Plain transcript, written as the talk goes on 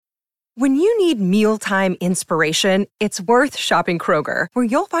When you need mealtime inspiration, it's worth shopping Kroger, where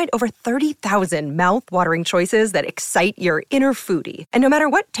you'll find over 30,000 mouth-watering choices that excite your inner foodie. And no matter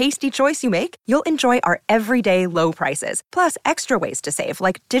what tasty choice you make, you'll enjoy our everyday low prices, plus extra ways to save,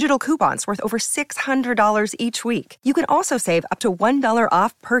 like digital coupons worth over $600 each week. You can also save up to $1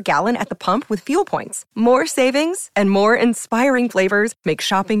 off per gallon at the pump with fuel points. More savings and more inspiring flavors make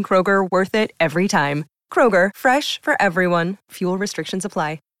shopping Kroger worth it every time. Kroger, fresh for everyone. Fuel restrictions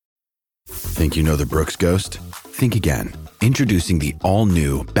apply. Think you know the Brooks Ghost? Think again. Introducing the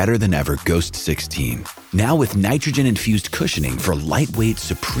all-new, better-than-ever Ghost 16. Now with nitrogen-infused cushioning for lightweight,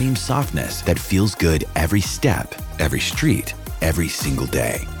 supreme softness that feels good every step, every street, every single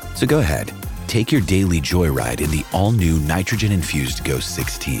day. So go ahead, take your daily joyride in the all-new nitrogen-infused Ghost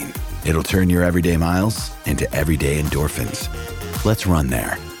 16. It'll turn your everyday miles into everyday endorphins. Let's run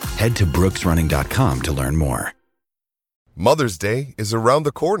there. Head to brooksrunning.com to learn more. Mother's Day is around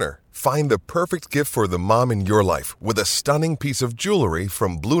the corner. Find the perfect gift for the mom in your life with a stunning piece of jewelry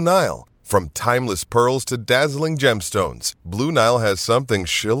from Blue Nile. From timeless pearls to dazzling gemstones, Blue Nile has something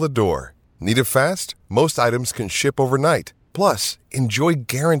she'll adore. Need it fast? Most items can ship overnight. Plus, enjoy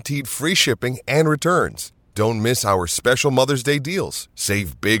guaranteed free shipping and returns. Don't miss our special Mother's Day deals.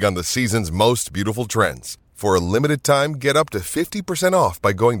 Save big on the season's most beautiful trends. For a limited time, get up to 50% off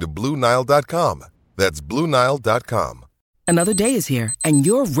by going to BlueNile.com. That's BlueNile.com. Another day is here, and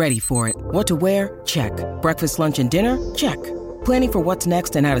you're ready for it. What to wear? Check. Breakfast, lunch, and dinner? Check. Planning for what's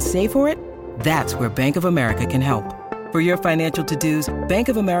next and how to save for it? That's where Bank of America can help. For your financial to-dos, Bank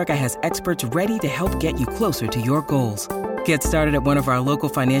of America has experts ready to help get you closer to your goals. Get started at one of our local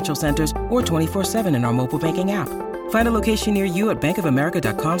financial centers or 24/7 in our mobile banking app. Find a location near you at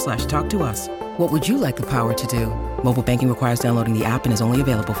bankofamerica.com/talktous. What would you like the power to do? Mobile banking requires downloading the app and is only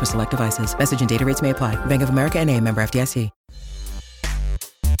available for select devices. Message and data rates may apply. Bank of America N.A., member FDIC.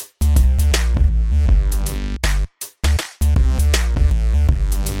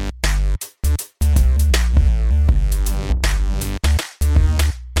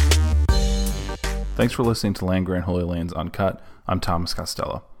 Thanks for listening to Land Grant Holy Land's Uncut. I'm Thomas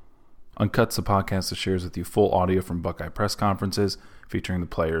Costello. Uncut's a podcast that shares with you full audio from Buckeye press conferences featuring the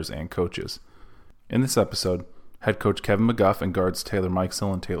players and coaches. In this episode, head coach Kevin McGuff and guards Taylor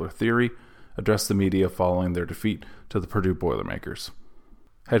Mikesell and Taylor Thierry address the media following their defeat to the Purdue Boilermakers.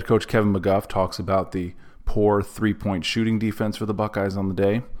 Head coach Kevin McGuff talks about the poor three-point shooting defense for the Buckeyes on the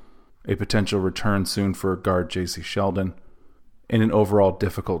day, a potential return soon for guard J.C. Sheldon, and an overall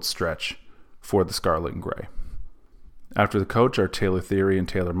difficult stretch for the Scarlet and Gray. After the coach are Taylor Thierry and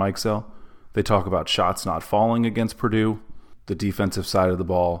Taylor Mikesell. They talk about shots not falling against Purdue, the defensive side of the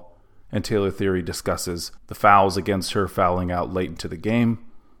ball, and Taylor Thierry discusses the fouls against her fouling out late into the game,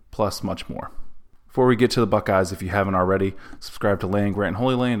 plus much more. Before we get to the Buckeyes, if you haven't already, subscribe to Land Grant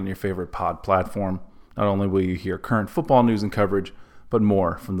Holy Land on your favorite pod platform. Not only will you hear current football news and coverage, but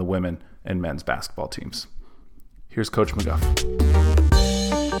more from the women and men's basketball teams. Here's Coach McGuff.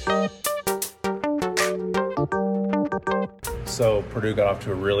 So Purdue got off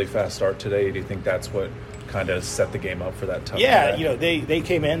to a really fast start today. Do you think that's what kind of set the game up for that tough? Yeah, they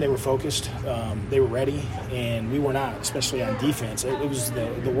came in, they were focused, they were ready, and we were not, especially on defense. It was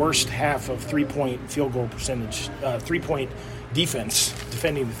the worst half of three-point field goal percentage, three-point defense,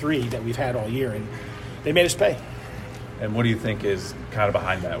 defending the three that we've had all year, and they made us pay. And what do you think is kind of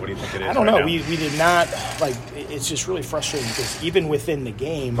behind that? What do you think it is? I don't know. Now? We did not, it's just really frustrating because even within the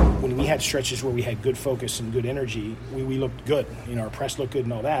game, when we had stretches where we had good focus and good energy, we looked good. Our press looked good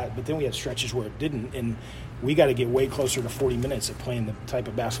and all that, but then we had stretches where it didn't, and we got to get way closer to 40 minutes of playing the type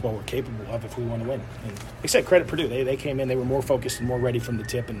of basketball we're capable of if we want to win. And like I said, credit Purdue. They came in, they were more focused and more ready from the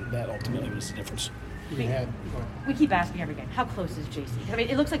tip, and that ultimately was the difference. We keep asking every game, how close is JC? I mean,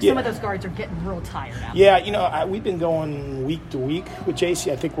 it looks like some of those guards are getting real tired out. Yeah, we've been going week to week with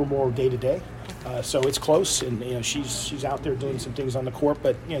JC. I think we're more day to day. So it's close, and she's out there doing some things on the court,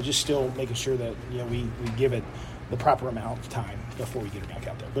 but just still making sure that we give it the proper amount of time before we get her back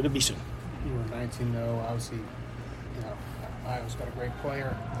out there. But it'll be soon. You were 19-0. Obviously, Iowa's got a great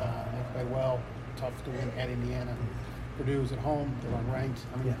player. They played well. Tough to win at Indiana. Purdue's at home. They're unranked.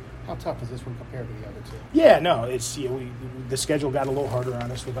 How tough is this one compared to the other two? Yeah, no, it's the schedule got a little harder on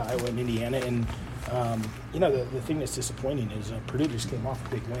us with Iowa and Indiana, and the thing that's disappointing is Purdue just came off a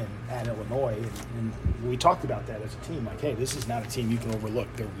big win at Illinois, and we talked about that as a team. Like, hey, this is not a team you can overlook.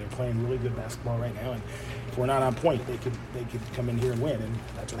 They're playing really good basketball right now, and if we're not on point, they could come in here and win, and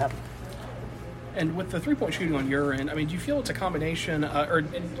that's what happened. And with the three-point shooting on your end, I mean, do you feel it's a combination, or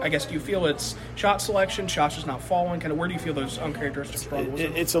I guess do you feel it's shot selection, shots just not falling? Kind of where do you feel those uncharacteristic struggles?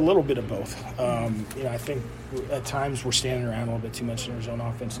 It's a little bit of both. I think at times we're standing around a little bit too much in our zone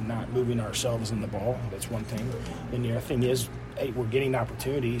offense and not moving ourselves in the ball. That's one thing. And the other thing is, hey, we're getting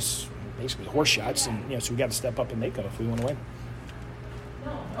opportunities, basically horse shots, and so we got to step up and make them if we want to win.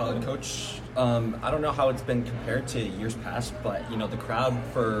 Coach, I don't know how it's been compared to years past, but the crowd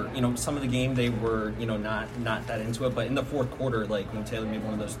for some of the game they were not that into it, but in the fourth quarter, like when Taylor made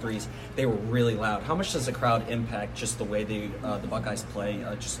one of those threes, they were really loud. How much does the crowd impact just the way the Buckeyes play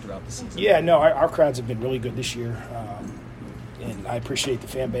just throughout the season? Yeah, no, our crowds have been really good this year, and I appreciate the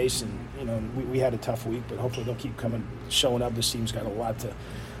fan base. And we had a tough week, but hopefully they'll keep showing up. This team's got a lot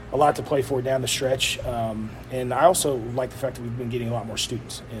to play for down the stretch. And I also like the fact that we've been getting a lot more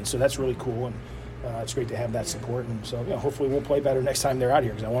students. And so that's really cool. And it's great to have that support. And so, hopefully we'll play better next time they're out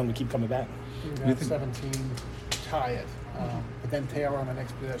here because I want them to keep coming back. You got 17, tie it. But then Taylor on the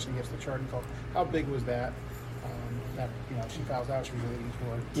next possession gets the charging call. How big was that? She fouls out. She really needs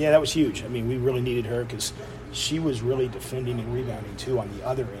more. Yeah, that was huge. I mean, we really needed her because she was really defending and rebounding, too, on the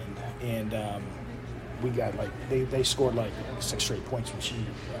other end. And we got they scored 6 straight points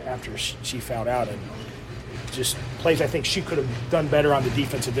after she fouled out, and just plays I think she could have done better on the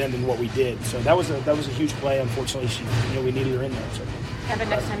defensive end than what we did. So that was a huge play. Unfortunately, we needed her in there. So. Kevin,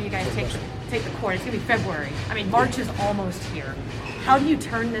 next time you guys take the court, it's gonna be February. I mean, March is almost here. How do you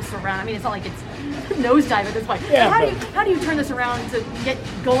turn this around? I mean, it's not like it's nosedive at this point. Yeah, how do you turn this around to get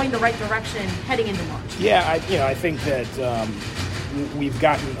going the right direction heading into March? Yeah, I think that. We've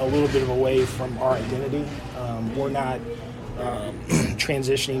gotten a little bit away from our identity. We're not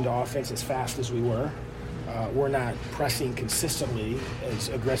transitioning to offense as fast as we were. We're not pressing consistently as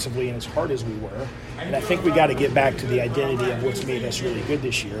aggressively and as hard as we were. And I think we got to get back to the identity of what's made us really good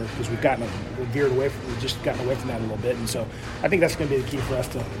this year because we've just gotten away from that a little bit. And so I think that's going to be the key for us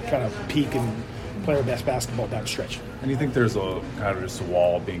to kind of peak and play our best basketball down the stretch. And you think there's a kind of just a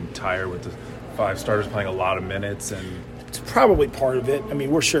wall being tired with the 5 starters playing a lot of minutes and it's probably part of it. I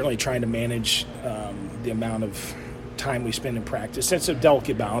mean, we're certainly trying to manage the amount of time we spend in practice. It's a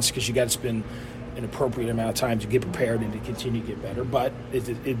delicate balance because you got to spend an appropriate amount of time to get prepared and to continue to get better. But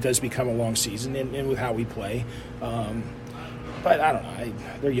it does become a long season, and with how we play. But I don't know.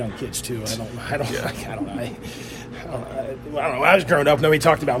 They're young kids too. I don't know. When I was growing up, nobody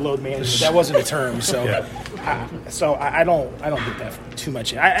talked about load management. That wasn't a term. So, I don't get that too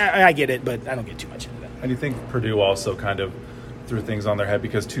much. I get it, but I don't get too much into that. And you think Purdue also kind of threw things on their head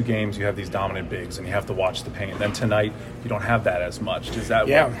because 2 games you have these dominant bigs and you have to watch the paint. Then tonight you don't have that as much. Is that?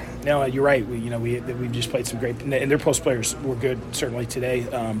 Yeah, no, you're right. We've just played some great, and their post players were good certainly today.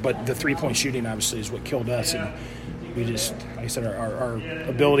 But the 3-point shooting obviously is what killed us, and we just, like I said, our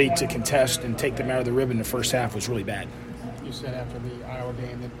ability to contest and take them out of the rim in the first half was really bad. You said after the Iowa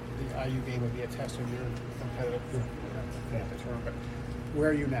game that the IU game would be a test of your competitive term, but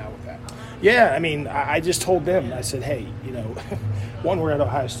where are you now with that? Yeah, I mean, I just told them, I said, hey, one, we're at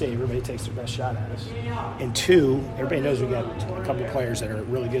Ohio State, everybody takes their best shot at us. And 2, everybody knows we got a couple of players that are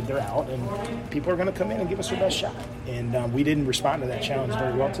really good, they're out, and people are going to come in and give us their best shot. And we didn't respond to that challenge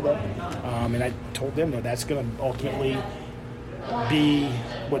very well today. And I told them that that's going to ultimately be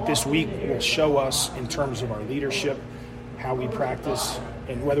what this week will show us in terms of our leadership, how we practice,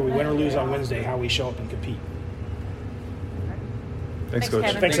 and whether we win or lose on Wednesday, how we show up and compete. Thanks, Coach.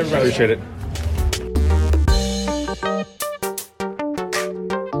 Kevin. Thanks, everybody. Appreciate it.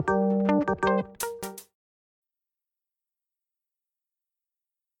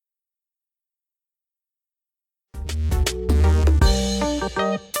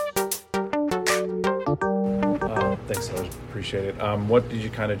 Thanks, Coach. Appreciate it. What did you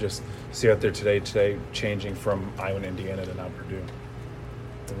kind of just see out there today changing from Iowa and Indiana to now Purdue?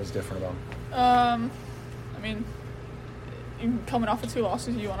 What was different about them? I mean, coming off of 2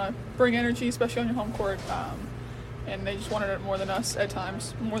 losses, you want to bring energy, especially on your home court, and they just wanted it more than us at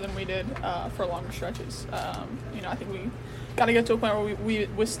times, more than we did for longer stretches. I think we got to get to a point where we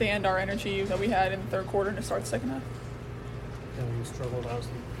withstand our energy that we had in the third quarter and to start the second half. You struggled,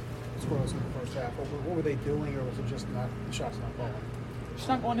 obviously, scoreless in the first half. What were they doing, or was it just the shots not falling? Just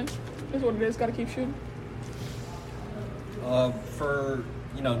not going in. Is what it is. Got to keep shooting.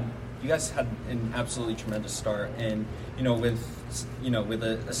 You guys had an absolutely tremendous start, and with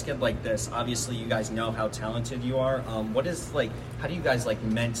a skid like this, obviously you guys know how talented you are. How do you guys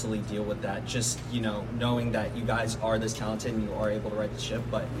mentally deal with that? Just knowing that you guys are this talented and you are able to right the ship,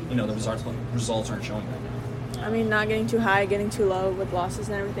 but the results aren't showing right now. I mean, not getting too high, getting too low with losses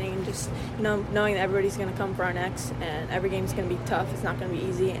and everything, and just, knowing that everybody's going to come for our necks, and every game's going to be tough. It's not going to be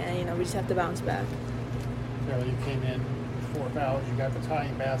easy, and, we just have to bounce back. Farrell, you came in with 4 fouls. You got the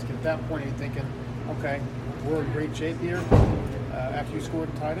tying basket. At that point, you're thinking, okay, we're in great shape here after you scored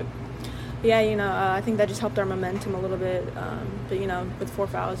and tied it? Yeah, I think that just helped our momentum a little bit. But, with 4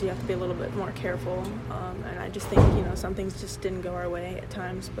 fouls, you have to be a little bit more careful. And I just think, some things just didn't go our way at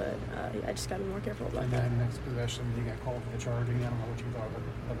times. But I just got to be more careful about that. And then next possession, you got called for the charge again. I don't know what you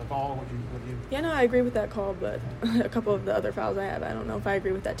thought of the call. What you? Yeah, no, I agree with that call. But a couple of the other fouls I had, I don't know if I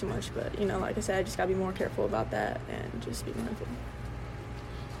agree with that too much. But, like I said, I just got to be more careful about that and just be mindful.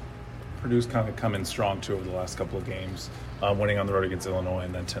 Purdue's kind of come in strong, too, over the last couple of games, winning on the road against Illinois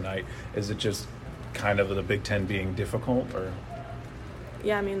and then tonight. Is it just kind of the Big Ten being difficult? Or?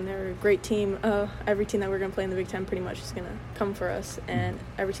 Yeah, I mean, they're a great team. Every team that we're going to play in the Big Ten pretty much is going to come for us, and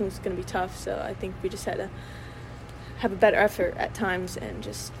every team is going to be tough. So I think we just had to have a better effort at times and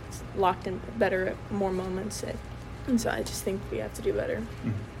just locked in better at more moments. And so I just think we have to do better.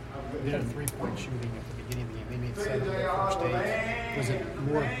 They had 3-point shooting at the beginning of the game. They made 7 in the first 8. Was it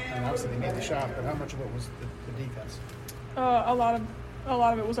more? And obviously they made the shot, but how much of it was the defense? A lot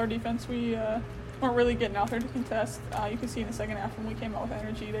of it was our defense. We weren't really getting out there to contest. You could see in the second half when we came out with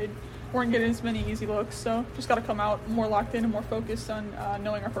energy, they weren't getting as many easy looks. So just got to come out more locked in and more focused on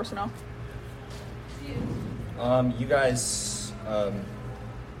knowing our personnel. You guys.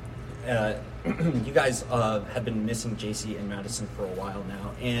 You guys have been missing JC and Madison for a while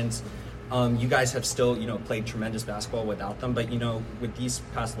now, and you guys have still, played tremendous basketball without them. But, with these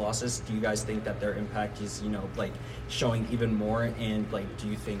past losses, do you guys think that their impact is, showing even more? And, do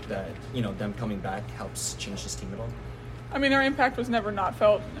you think that, them coming back helps change this team at all? I mean, their impact was never not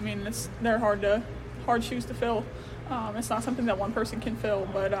felt. I mean, they're hard shoes to fill. It's not something that one person can fill.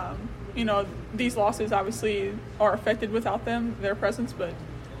 But, these losses obviously are affected without them, their presence, but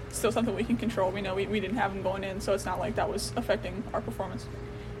still something we can control. We know we didn't have them going in, so it's not like that was affecting our performance.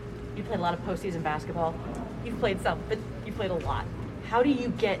 You played a lot of postseason basketball. You've played some, but you played a lot. How do you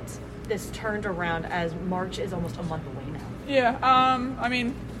get this turned around as March is almost a month away now? Yeah, I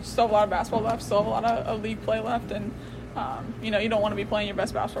mean, still have a lot of basketball left, still have a lot of league play left, and, you don't want to be playing your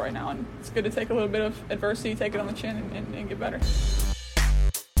best basketball right now, and it's good to take a little bit of adversity, take it on the chin, and get better.